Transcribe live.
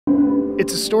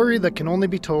It's a story that can only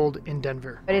be told in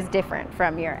Denver. It is different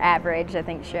from your average, I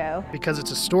think, show. Because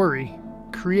it's a story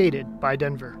created by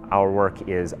Denver. Our work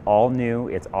is all new,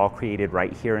 it's all created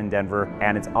right here in Denver,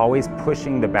 and it's always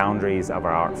pushing the boundaries of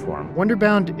our art form.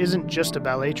 Wonderbound isn't just a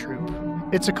ballet troupe,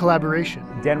 it's a collaboration.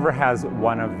 Denver has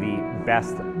one of the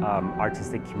best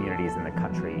artistic communities in the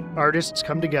country. Artists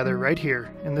come together right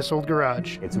here in this old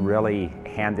garage. It's really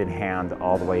hand in hand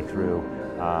all the way through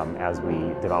as we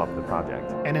develop the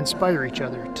project. And inspire each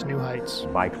other to new heights.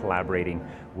 By collaborating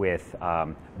with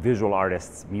visual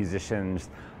artists, musicians,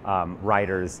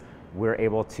 writers, we're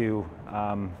able to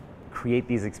create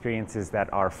these experiences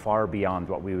that are far beyond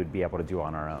what we would be able to do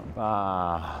on our own.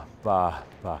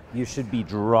 You should be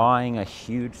drawing a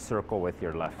huge circle with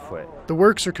your left foot. The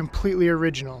works are completely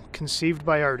original, conceived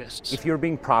by artists. If you're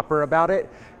being proper about it,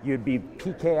 you'd be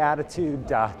PK attitude,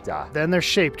 Then they're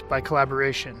shaped by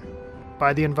collaboration,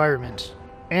 by the environment,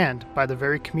 and by the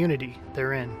very community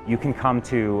they're in. You can come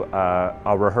to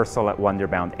a rehearsal at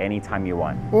Wonderbound anytime you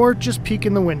want. Or just peek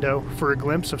in the window for a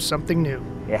glimpse of something new.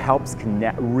 It helps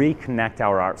reconnect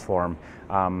our art form,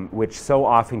 which so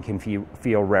often can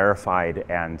feel rarefied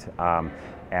and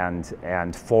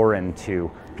foreign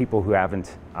to people who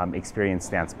haven't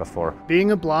experienced dance before.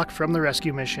 Being a block from the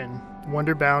rescue mission,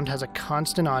 Wonderbound has a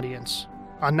constant audience.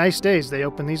 On nice days, they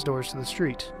open these doors to the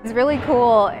street. It's really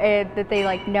cool that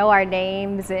they know our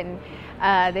names and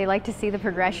they like to see the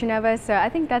progression of us, so I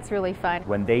think that's really fun.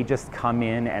 When they just come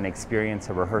in and experience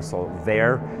a rehearsal,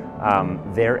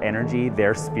 their energy,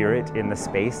 their spirit in the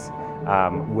space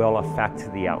will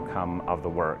affect the outcome of the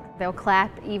work. They'll clap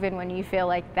even when you feel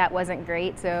like that wasn't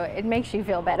great, so it makes you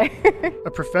feel better. A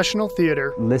professional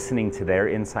theater. Listening to their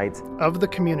insights. Of the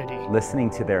community. Listening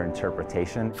to their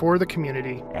interpretation. For the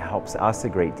community. It helps us a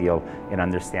great deal in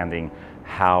understanding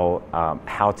how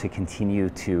to continue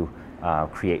to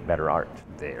create better art.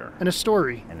 There. And a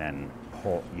story. And then,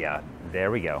 yeah, there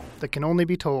we go. That can only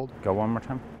be told. Go one more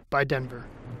time. By Denver.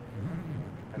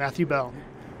 Matthew Bell.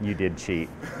 You did cheat.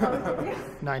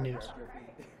 9 News.